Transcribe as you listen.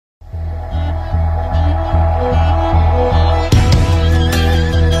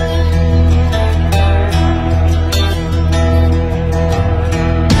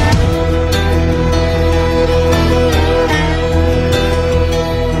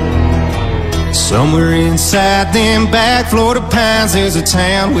Somewhere inside them back Florida pines, there's a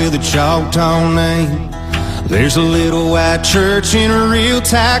town with a Choctaw name. There's a little white church in a real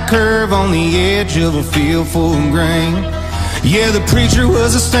tight curve on the edge of a field full of grain. Yeah, the preacher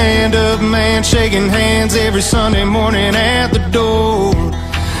was a stand-up man, shaking hands every Sunday morning at the door.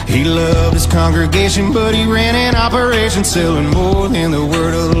 He loved his congregation, but he ran an operation selling more than the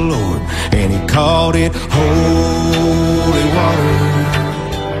word of the Lord. And he called it holy water.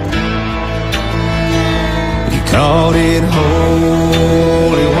 Called it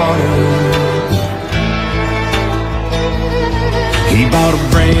holy water. He bought a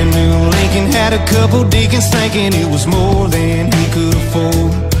brand new Lincoln, had a couple deacons thinking it was more than he could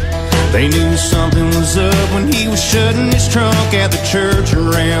afford. They knew something was up when he was shutting his trunk at the church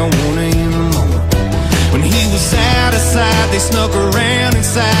around 1 a.m. When he was out of sight, they snuck around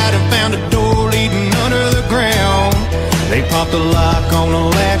inside and found a door leading under the ground. They popped the lock on the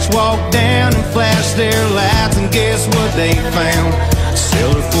latch, walked down and flashed their lights, and guess what they found? A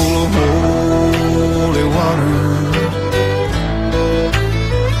cellar full of holy water.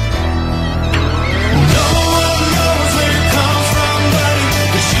 No one knows where it comes from, buddy,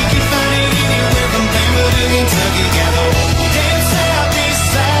 'cause you can find it anywhere from Bama to Kentucky. Got the whole damn southeast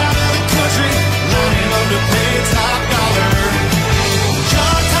side of the country lining up to pay top dollar.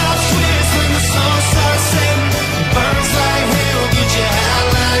 Jar top Swiss when the sun starts setting, burns like hell, get you high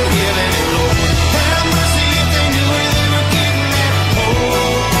like heaven. And Lord, have mercy if they knew where they were getting that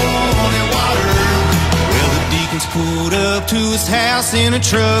holy water. Well, the deacons pulled up to his house in a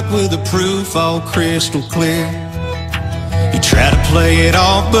truck with the proof all crystal clear. He tried to play it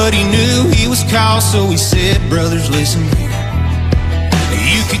off, but he knew he was caught, so he said, brothers, listen here.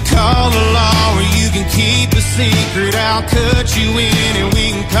 You can call the law or you can keep a secret. I'll cut you in and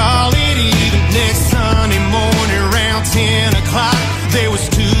we can call it even. Next Sunday morning around 10 o'clock, there was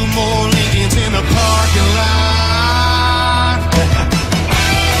 2 more Lincolns in the parking lot.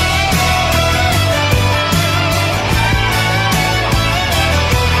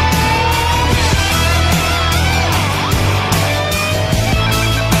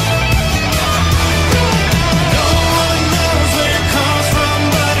 No one knows where it comes from,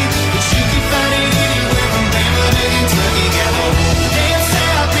 buddy, but you can find it anywhere from Bama to Kentucky. Got the whole damn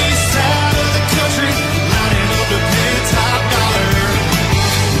southeast side of the country lining up to pay top dollar.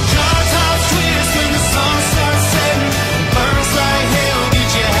 Jar top Swiss when the sun starts setting, burns like hell, get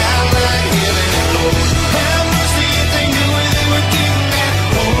you high like heaven. And Lord, have mercy if they knew where they were getting that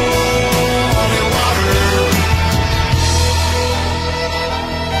holy water.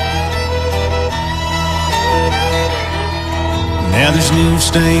 Now there's new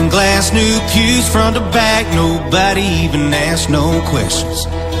stained glass, new pews front to back, nobody even asked no questions.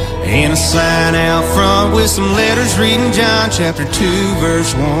 And a sign out front with some letters reading John chapter 2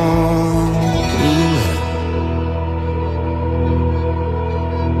 verse 1. Ooh.